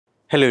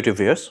Hello YouTube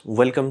viewers,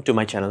 welcome to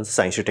my channel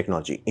Science to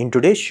Technology. In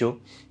today's show,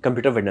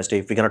 Computer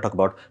Wednesday, we're going to talk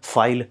about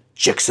file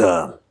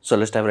checksum. So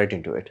let's dive right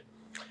into it.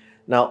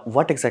 Now,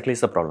 what exactly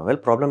is the problem? Well,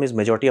 problem is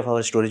majority of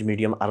our storage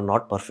medium are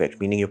not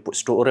perfect, meaning you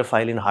store a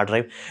file in hard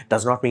drive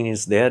does not mean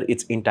it's there,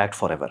 it's intact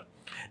forever.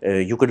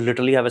 You could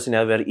literally have a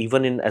scenario where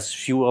even in as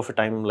few of a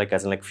time, like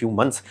as in like few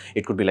months,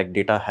 it could be like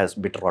data has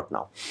bit rot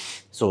now.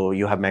 So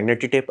you have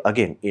magnetic tape.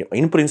 Again,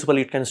 in principle,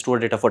 it can store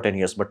data for 10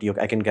 years, but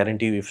I can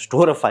guarantee you if you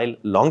store a file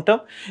long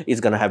term,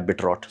 it's going to have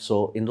bit rot.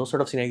 So in those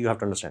sort of scenario, you have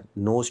to understand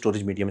no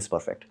storage medium is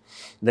perfect.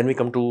 Then we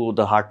come to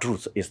the hard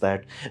truth is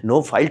that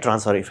no file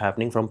transfer, if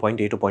happening from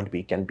point A to point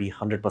B, can be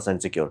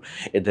 100% secure.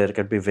 There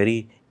could be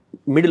very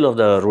middle of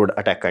the road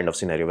attack kind of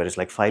scenario where it's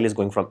like file is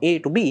going from A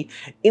to B.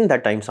 In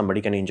that time, somebody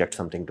can inject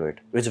something to it.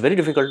 It's very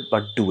difficult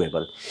but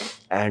doable.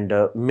 And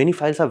many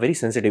files are very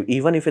sensitive.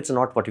 Even if it's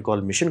not what you call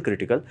mission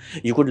critical,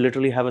 you could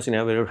literally have a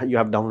scenario where you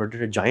have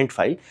downloaded a giant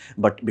file,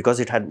 but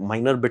because it had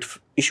minor bit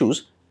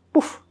issues,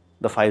 poof,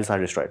 the files are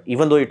destroyed.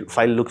 Even though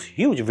file looks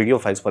huge, video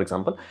files for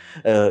example,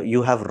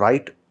 you have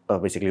write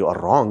basically or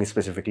wrong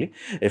specifically.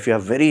 If you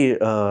have very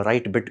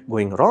right bit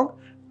going wrong,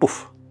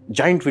 poof,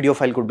 giant video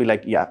file could be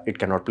like, yeah, it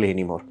cannot play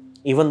anymore,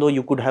 even though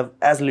you could have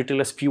as little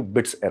as few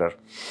bits error.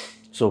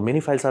 So many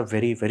files are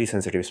very, very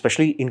sensitive,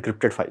 especially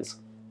encrypted files.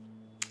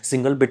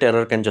 Single bit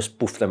error can just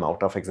poof them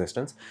out of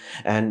existence,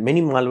 and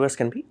many malwares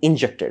can be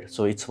injected.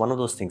 So it's one of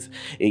those things.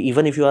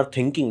 Even if you are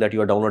thinking that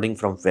you are downloading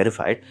from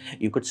verified,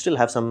 you could still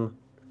have some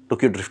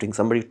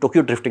somebody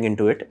Tokyo drifting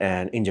into it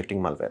and injecting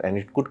malware, and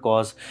it could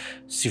cause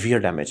severe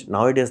damage.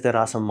 Nowadays, there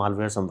are some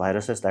malware, some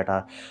viruses that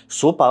are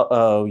so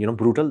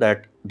brutal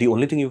that the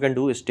only thing you can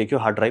do is take your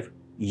hard drive,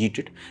 yeet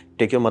it,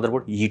 take your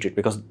motherboard, yeet it,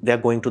 because they are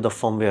going to the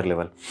firmware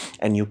level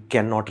and you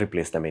cannot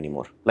replace them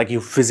anymore. Like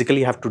you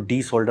physically have to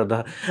desolder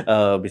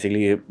the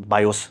basically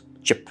BIOS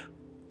chip.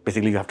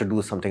 Basically, you have to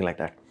do something like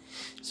that.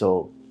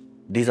 So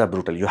these are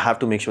brutal. You have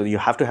to make sure you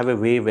have to have a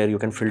way where you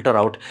can filter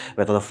out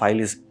whether the file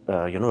is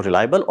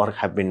reliable or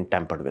have been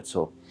tampered with.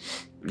 So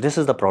this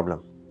is the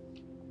problem.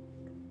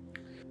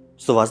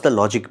 So what's the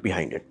logic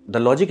behind it?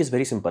 The logic is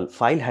very simple.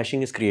 File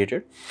hashing is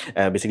created.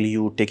 Basically,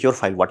 you take your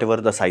file, whatever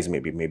the size may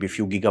be, maybe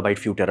few gigabytes,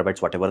 few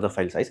terabytes, whatever the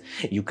file size,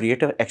 you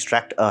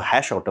extract a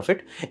hash out of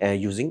it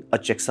using a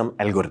checksum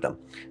algorithm.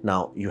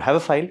 Now, you have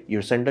a file,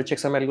 you send the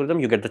checksum algorithm,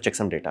 you get the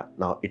checksum data.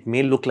 Now, it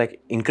may look like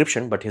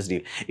encryption, but here's the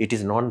deal. It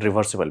is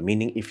non-reversible,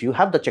 meaning if you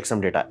have the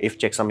checksum data, if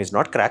checksum is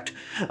not cracked,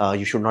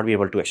 you should not be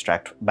able to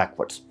extract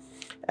backwards.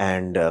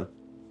 And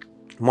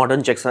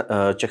modern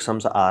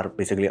checksums are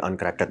basically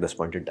uncracked at this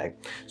point in time,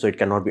 so it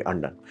cannot be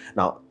undone.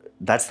 Now,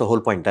 that's the whole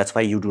point. That's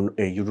why you do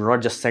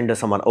not just send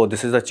someone, oh,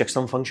 this is the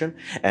checksum function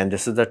and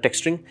this is the text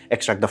string,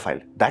 extract the file.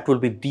 That will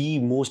be the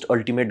most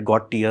ultimate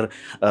god tier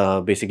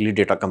basically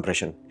data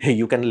compression.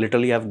 You can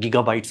literally have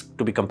gigabytes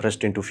to be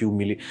compressed into few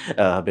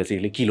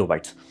basically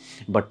kilobytes,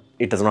 but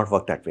it does not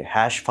work that way.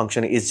 Hash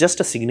function is just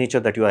a signature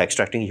that you are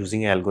extracting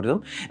using an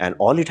algorithm, and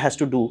all it has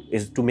to do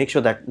is to make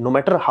sure that no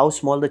matter how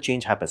small the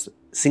change happens,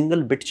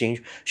 single bit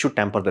change should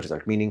tamper the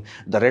result, meaning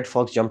the red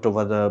fox jumped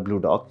over the blue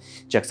dog,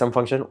 checksum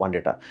function, one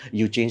data.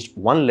 You changed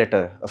one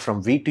letter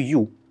from V to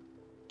U,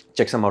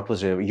 checksum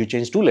output is you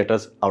change two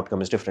letters,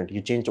 outcome is different.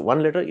 You change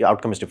one letter, your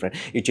outcome is different.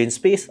 You change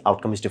space,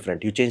 outcome is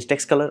different. You change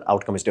text color,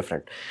 outcome is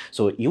different.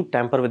 So you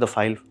tamper with the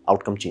file,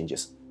 outcome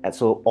changes. And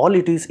so all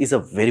it is a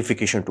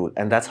verification tool,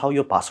 and that's how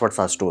your passwords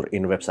are stored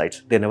in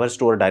websites. They never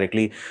store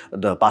directly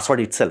the password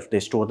itself,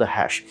 they store the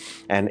hash,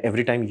 and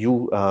every time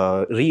you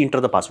re-enter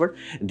the password,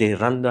 they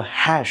run the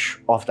hash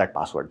of that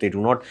password. They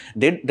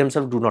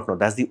themselves do not know.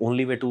 That's the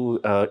only way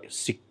to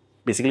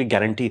basically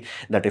guarantee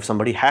that if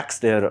somebody hacks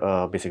their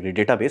basically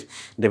database,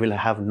 they will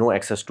have no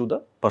access to the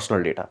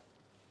personal data.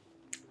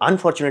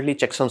 Unfortunately,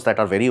 checksums that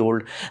are very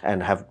old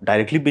and have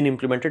directly been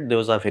implemented,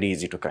 those are very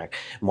easy to crack.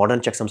 Modern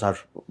checksums are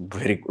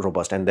very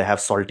robust, and they have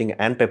salting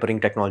and peppering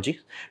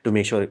technology to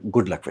make sure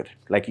good luck with it.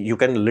 Like you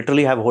can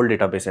literally have a whole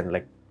database and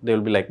like they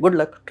will be like, good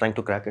luck trying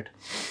to crack it.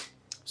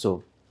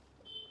 So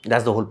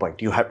that's the whole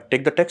point. You have to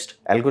take the text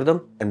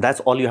algorithm, and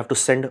that's all you have to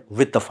send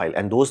with the file.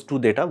 And those two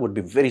data would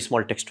be very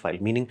small text file,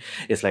 meaning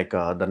it's like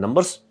the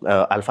numbers,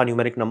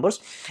 alphanumeric numbers,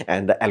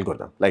 and the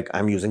algorithm. Like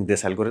I'm using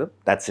this algorithm.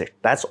 That's it.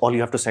 That's all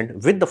you have to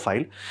send with the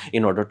file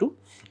in order to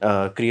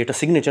create a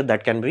signature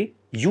that can be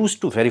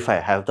used to verify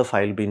have the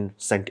file been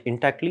sent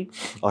intactly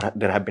or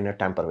there have been a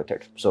tamper with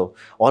it. So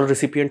all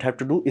recipient have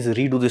to do is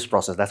redo this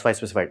process. That's why I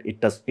specified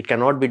it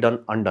cannot be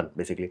done undone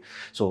basically.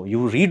 So you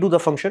redo the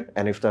function,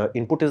 and if the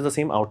input is the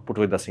same, output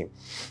with the same,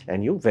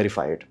 and you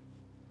verify it.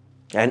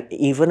 And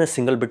even a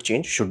single bit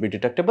change should be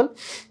detectable,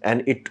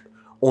 and it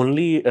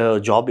only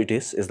job it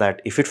is that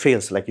if it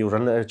fails, like you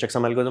run a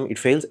checksum algorithm, it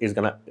fails, it's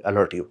gonna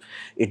alert you.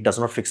 It does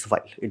not fix the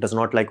file. It does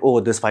not like, oh,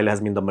 this file has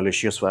been the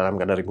malicious where I'm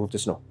gonna remove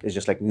this. No, it's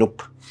just like,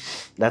 nope.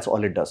 That's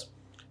all it does.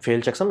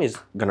 Fail checksum is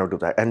gonna do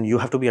that, and you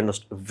have to be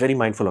very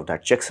mindful of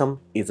that. Checksum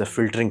is a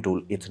filtering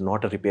tool. It's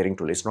not a repairing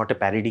tool. It's not a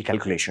parity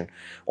calculation.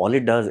 All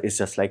it does is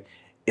just like,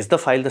 is the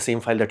file the same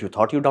file that you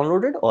thought you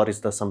downloaded, or is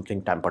there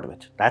something tampered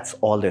with? That's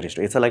all there is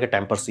to it. It's like a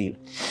tamper seal.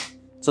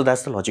 So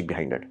that's the logic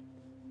behind it.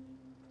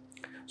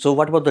 So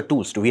what about the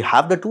tools? Do we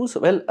have the tools?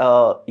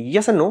 Well,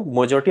 yes and no.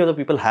 Majority of the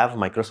people have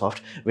Microsoft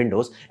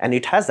Windows, and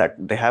it has that.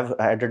 They have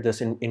added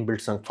this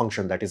inbuilt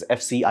function, that is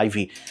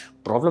FCIV.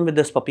 Problem with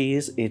this puppy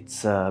is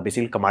it's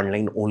basically command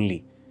line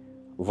only.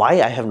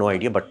 Why, I have no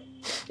idea, but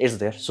it's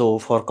there. So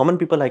for common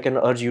people, I can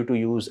urge you to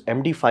use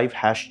MD5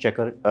 hash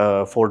checker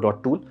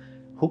 4.tool.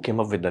 Who came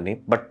up with the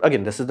name? But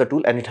again, this is the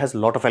tool, and it has a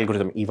lot of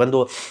algorithm. Even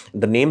though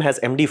the name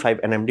has MD5,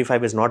 and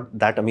MD5 is not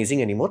that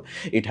amazing anymore.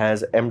 It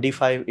has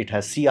MD5, it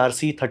has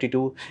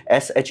CRC32,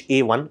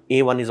 SHA1.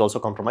 A1 is also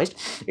compromised.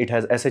 It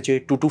has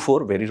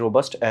SHA224, very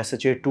robust.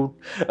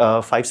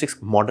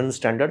 SHA256, modern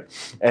standard.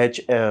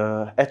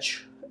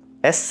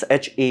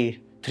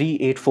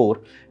 SHA384,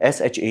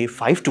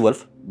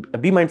 SHA512.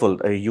 Be mindful,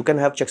 you can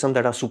have checksum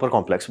that are super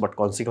complex, but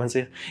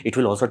consequently it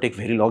will also take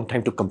very long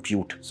time to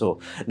compute. So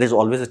there's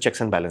always a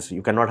checks and balance.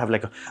 You cannot have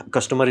like a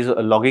customer is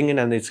logging in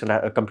and it's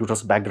a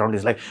computer's background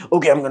is like,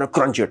 okay, I'm gonna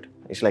crunch it.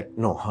 It's like,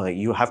 no,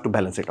 you have to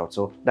balance it out.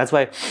 So that's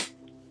why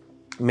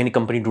many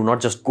companies do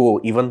not just go,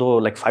 even though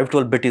like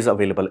 512 bit is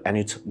available and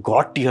it's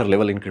God tier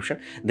level encryption,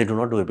 they do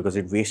not do it because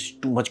it wastes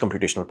too much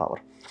computational power.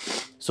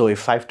 So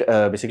if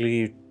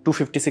basically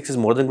 256 is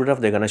more than good enough,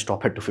 they're gonna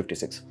stop at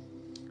 256.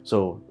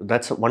 So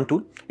that's one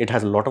tool. It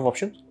has a lot of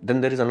options.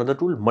 Then there is another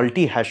tool,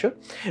 multi-hasher.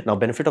 Now,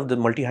 benefit of the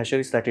multi-hasher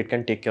is that it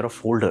can take care of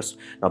folders.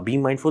 Now, be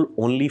mindful,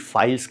 only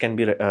files can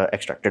be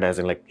extracted, as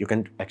in like you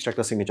can extract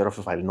the signature of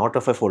a file, not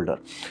of a folder.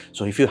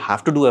 So if you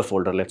have to do a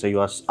folder, let's say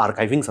you are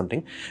archiving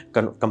something,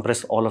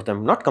 compress all of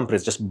them, not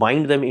compress, just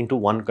bind them into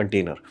one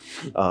container.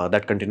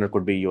 That container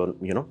could be your,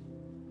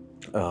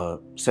 a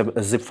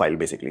zip file.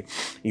 Basically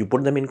you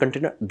put them in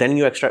container, then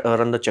you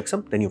run the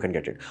checksum, then you can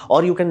get it.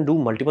 Or you can do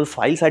multiple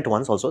files at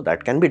once also,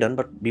 that can be done,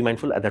 but be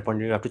mindful, at that point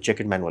you have to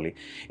check it manually.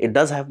 It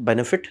does have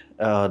benefit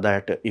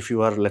that if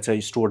you are, let's say,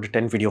 you stored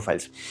 10 video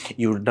files,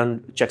 you've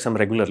done checksum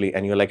regularly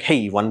and you're like,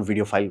 hey, one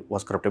video file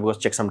was corrupted because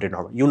checksum did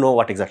not, you know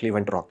what exactly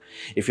went wrong.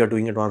 If you're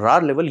doing it on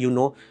RAR level, you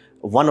know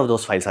one of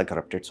those files are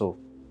corrupted. So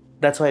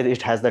that's why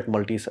it has that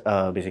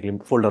basically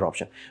folder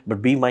option.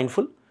 But be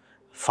mindful,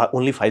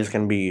 only files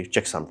can be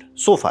checksummed.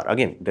 So far,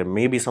 again, there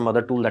may be some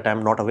other tool that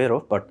I'm not aware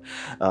of, but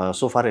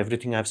so far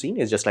everything I've seen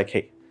is just like,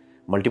 hey,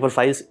 multiple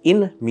files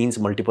in means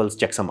multiple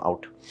checksum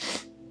out.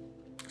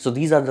 So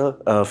these are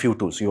the few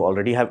tools you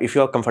already have. If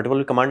you are comfortable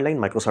with command line,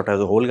 Microsoft has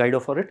a whole guide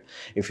for it.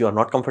 If you are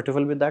not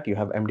comfortable with that, you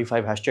have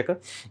MD5 hash checker.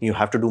 You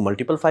have to do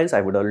multiple files.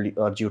 I would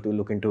urge you to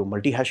look into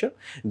multi-hasher.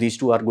 These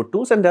two are good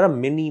tools, and there are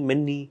many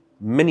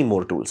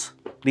more tools.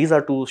 These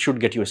are tools should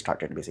get you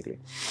started basically.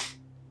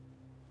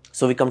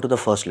 So we come to the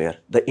first layer,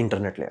 the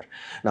internet layer.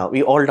 Now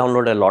we all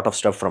download a lot of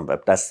stuff from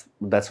web. That's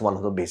one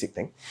of the basic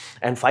thing.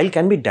 And file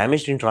can be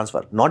damaged in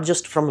transfer, not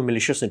just from a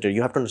malicious intent.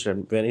 You have to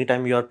understand,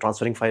 anytime you are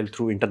transferring file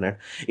through internet,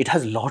 it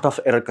has a lot of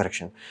error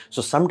correction.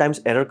 So sometimes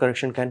error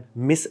correction can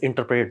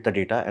misinterpret the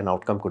data and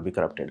outcome could be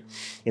corrupted.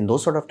 In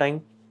those sort of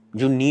time,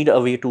 you need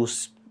a way to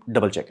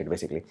double check it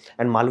basically.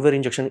 And malware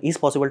injection is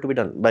possible to be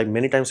done by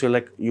many times. You're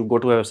like, you go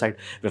to a website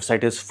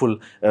is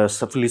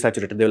fully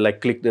saturated. They will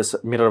like click this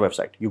mirror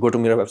website. You go to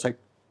mirror website,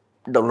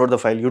 download the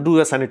file, you do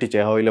a sanity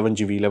check, how 11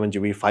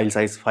 GB, file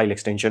size, file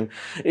extension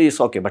is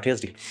okay. But here's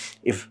the deal,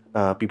 if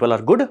people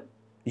are good,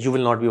 you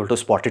will not be able to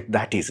spot it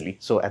that easily.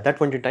 So at that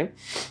point in time,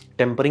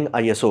 tempering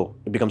ISO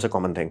becomes a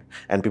common thing,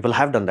 and people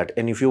have done that.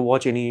 And if you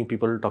watch any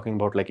people talking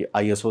about like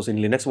ISOs in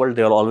Linux world,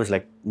 they are always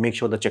like, make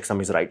sure the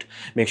checksum is right,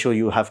 make sure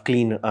you have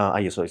clean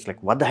ISO. It's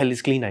like, what the hell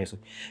is clean ISO?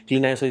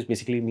 Clean ISO is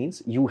basically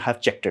means you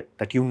have checked it,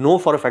 that you know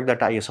for a fact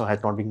that ISO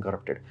has not been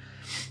corrupted.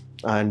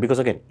 And because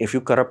again, if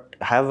you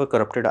have a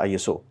corrupted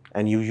ISO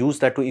and you use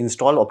that to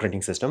install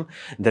operating system,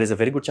 there is a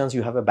very good chance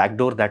you have a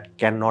backdoor that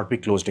cannot be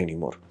closed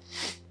anymore.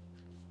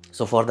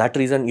 So for that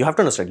reason, you have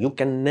to understand, you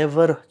can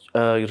never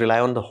rely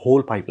on the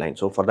whole pipeline.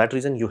 So for that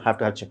reason, you have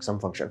to have checksum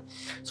function.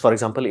 So for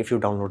example, if you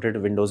downloaded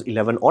Windows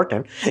 11 or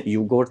 10,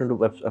 you go to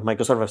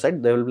Microsoft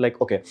website, they will be like,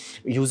 okay,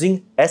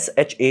 using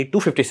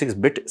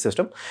SHA-256-bit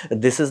system,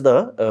 this is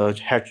the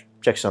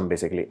checksum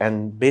basically.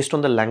 And based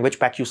on the language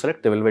pack you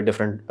select, there will be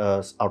different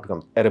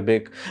outcomes.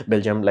 Arabic,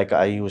 Belgium, like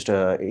I used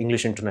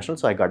English International,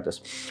 so I got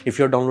this. If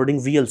you're downloading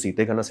VLC,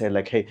 they're gonna say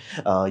like, hey,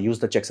 use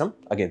the checksum.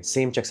 Again,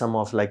 same checksum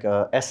of like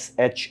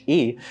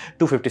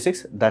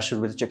SHA-256, that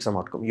should be the checksum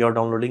outcome. You're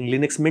downloading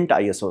Linux Mint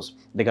ISOs,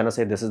 they're gonna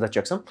say this is the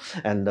checksum,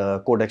 and the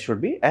codec should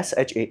be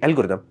SHA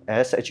algorithm,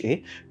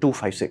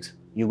 SHA-256.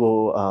 You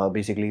go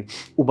basically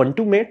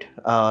Ubuntu Mate,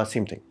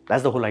 same thing.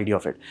 That's the whole idea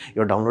of it.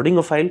 You're downloading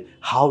a file.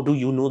 How do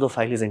you know the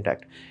file is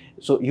intact?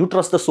 So you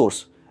trust the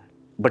source,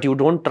 but you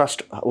don't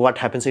trust what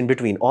happens in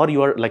between. Or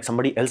you are like,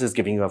 somebody else is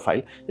giving you a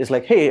file. It's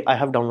like, hey, I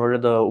have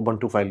downloaded the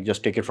Ubuntu file,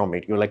 just take it from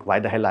it. You're like, why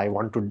the hell I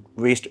want to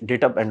waste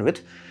data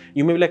bandwidth?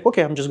 You may be like,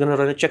 okay, I'm just gonna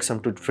run a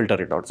checksum to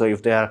filter it out. So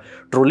if they are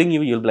trolling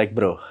you, you'll be like,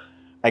 bro,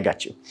 I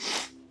got you.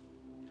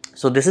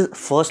 So this is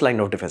first line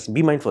of defense.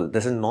 Be mindful,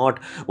 this is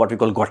not what we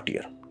call God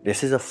tier.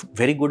 This is a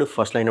very good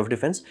first line of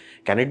defense.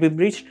 Can it be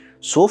breached?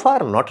 So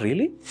far, not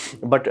really.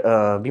 But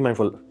be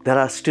mindful, there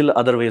are still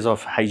other ways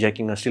of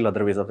hijacking, or still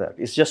other ways of that.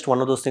 It's just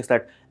one of those things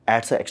that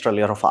adds an extra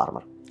layer of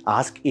armor.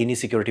 Ask any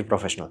security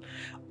professional.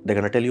 they're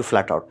going to tell you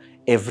flat out,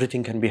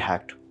 everything can be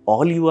hacked.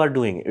 All you are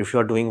doing, if you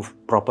are doing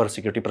proper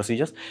security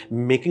procedures,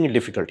 making it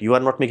difficult. You are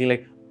not making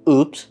like,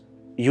 oops.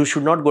 You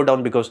should not go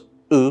down because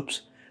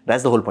oops.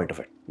 That's the whole point of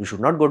it. You should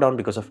not go down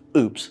because of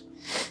oops.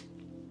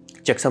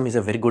 Checksum is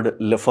a very good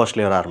first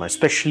layer armor,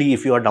 especially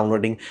if you are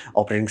downloading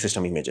operating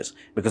system images.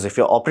 Because if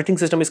your operating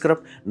system is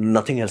corrupt,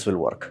 nothing else will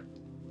work.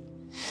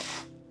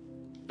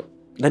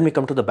 Then we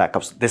come to the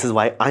backups. This is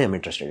why I am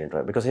interested in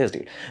it, because here's the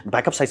deal.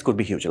 Backup size could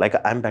be huge. Like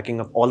I'm backing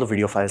up all the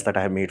video files that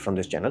I have made from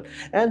this channel,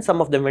 and some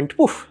of them went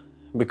poof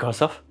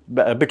because of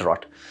bit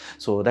rot.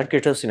 So that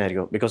creates a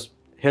scenario, because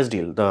here's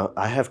the deal.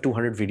 I have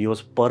 200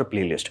 videos per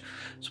playlist.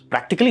 So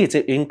practically it's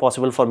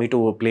impossible for me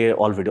to play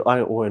all video.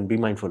 Oh, and be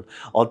mindful,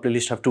 all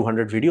playlists have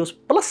 200 videos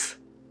plus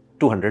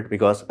 200,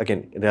 because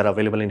again, they are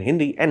available in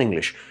Hindi and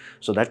English.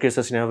 So that creates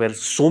a scenario where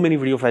so many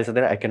video files are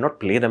there, I cannot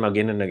play them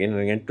again and again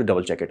and again to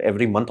double check it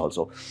every month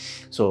also.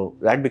 So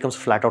that becomes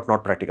flat out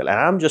not practical. And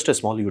I'm just a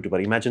small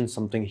YouTuber. Imagine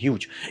something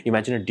huge.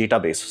 Imagine a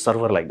database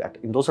server like that.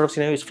 In those sort of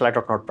scenarios, it's flat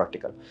out not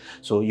practical.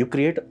 So you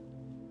create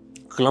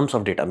clumps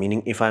of data,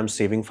 meaning if I'm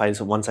saving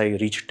files, once I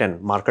reach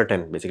 10, marker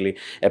 10, basically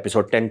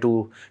episode 10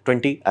 to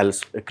 20, I'll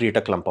create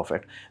a clump of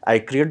it. I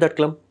create that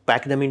clump,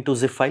 pack them into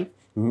zip file,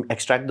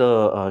 extract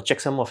the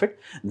checksum of it,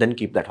 then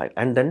keep that file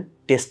and then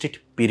test it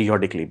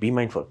periodically. Be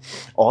mindful.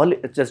 All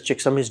this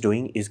checksum is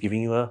doing is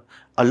giving you a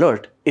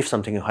alert if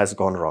something has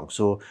gone wrong.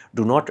 So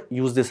do not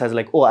use this as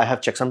like, oh, I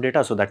have checksum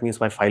data, so that means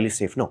my file is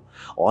safe. No,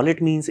 all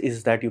it means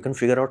is that you can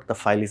figure out the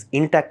file is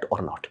intact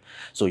or not.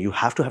 So you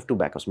have to have two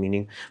backups,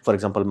 meaning, for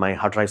example, my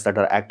hard drives that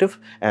are active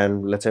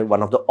and let's say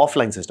one of the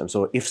offline systems.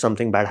 So if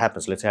something bad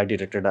happens, let's say I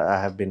detected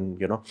I have been,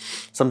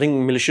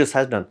 something malicious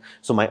has done,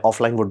 so my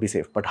offline would be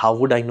safe. But how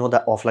would I know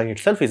that offline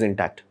itself is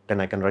intact? Then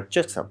I can write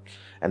checksum.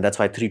 And that's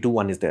why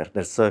 321 is there.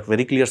 There's a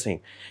very clear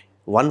saying.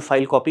 One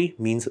file copy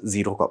means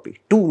 0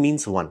 copy. 2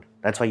 means 1.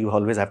 That's why you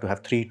always have to have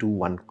 3, 2,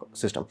 1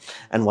 system.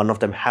 And one of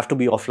them have to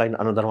be offline,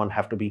 another one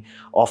have to be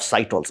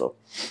off-site also.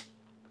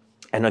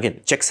 And again,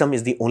 checksum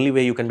is the only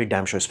way you can be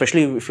damn sure,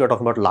 especially if you're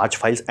talking about large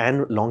files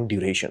and long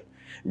duration.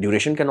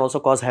 Duration can also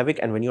cause havoc,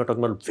 and when you're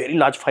talking about very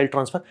large file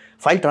transfer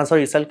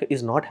itself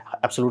is not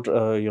absolute,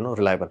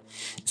 reliable.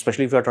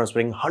 Especially if you're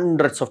transferring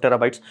hundreds of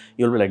terabytes,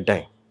 you'll be like,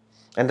 dang.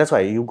 And that's why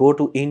you go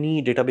to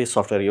any database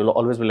software, you'll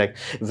always be like,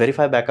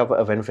 verify backup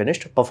when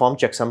finished, perform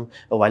checksum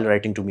while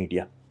writing to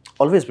media.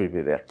 Always will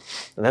be there.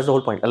 And that's the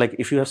whole point. Like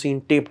if you have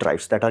seen tape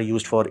drives that are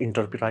used for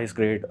enterprise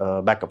grade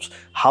backups,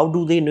 how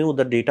do they know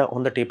the data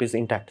on the tape is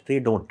intact? They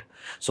don't.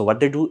 So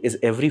what they do is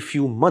every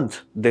few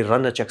months, they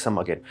run a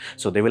checksum again.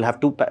 So they will have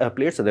two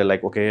plates. So they're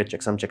like, okay,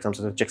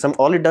 checksum.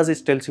 All it does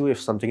is tells you if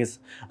something is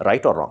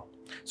right or wrong.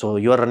 So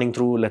you are running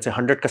through, let's say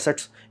 100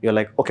 cassettes. You're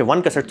like, okay,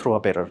 one cassette throw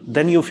up error.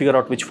 Then you figure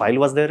out which file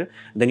was there.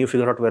 Then you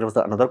figure out where was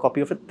the another copy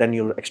of it. Then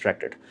you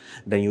extract it.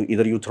 Then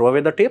you throw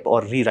away the tape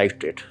or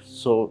rewrite it.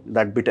 So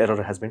that bit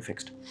error has been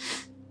fixed.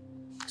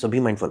 So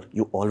be mindful.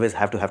 You always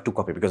have to have 2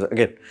 copies, because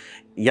again,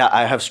 yeah,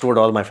 I have stored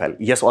all my file.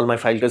 Yes, all my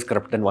file is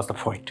corrupt. Then what's the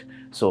point?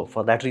 So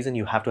for that reason,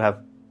 you have to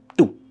have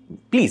 2.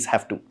 Please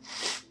have 2.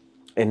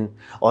 And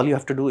all you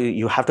have to do,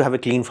 you have to have a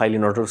clean file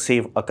in order to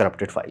save a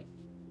corrupted file.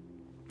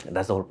 And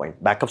that's the whole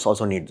point. Backups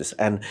also need this.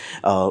 And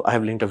I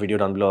have linked a video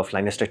down below of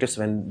Linus Tech Tips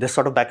when this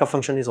sort of backup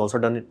function is also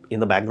done in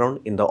the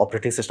background in the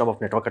operating system of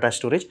network attached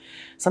storage.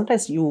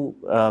 Sometimes you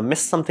miss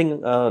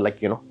something like,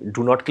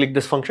 do not click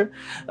this function,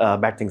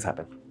 bad things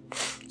happen.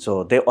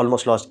 So they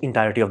almost lost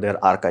entirety of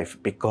their archive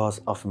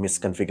because of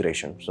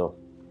misconfiguration. So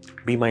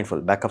be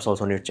mindful. Backups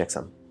also need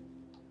checksum.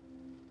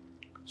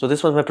 So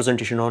this was my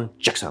presentation on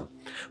checksum.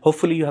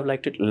 Hopefully you have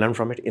liked it, learned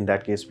from it. In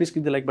that case, please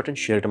click the like button,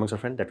 share it amongst your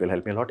friends. That will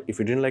help me a lot. If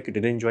you didn't like it,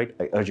 didn't enjoy it,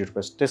 I urge you to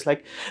press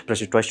dislike.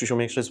 Press it twice to show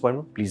me extra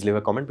disappointment. Please leave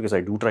a comment because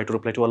I do try to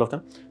reply to all of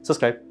them.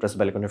 Subscribe, press the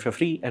bell icon if you're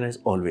free. And as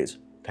always,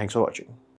 thanks for watching.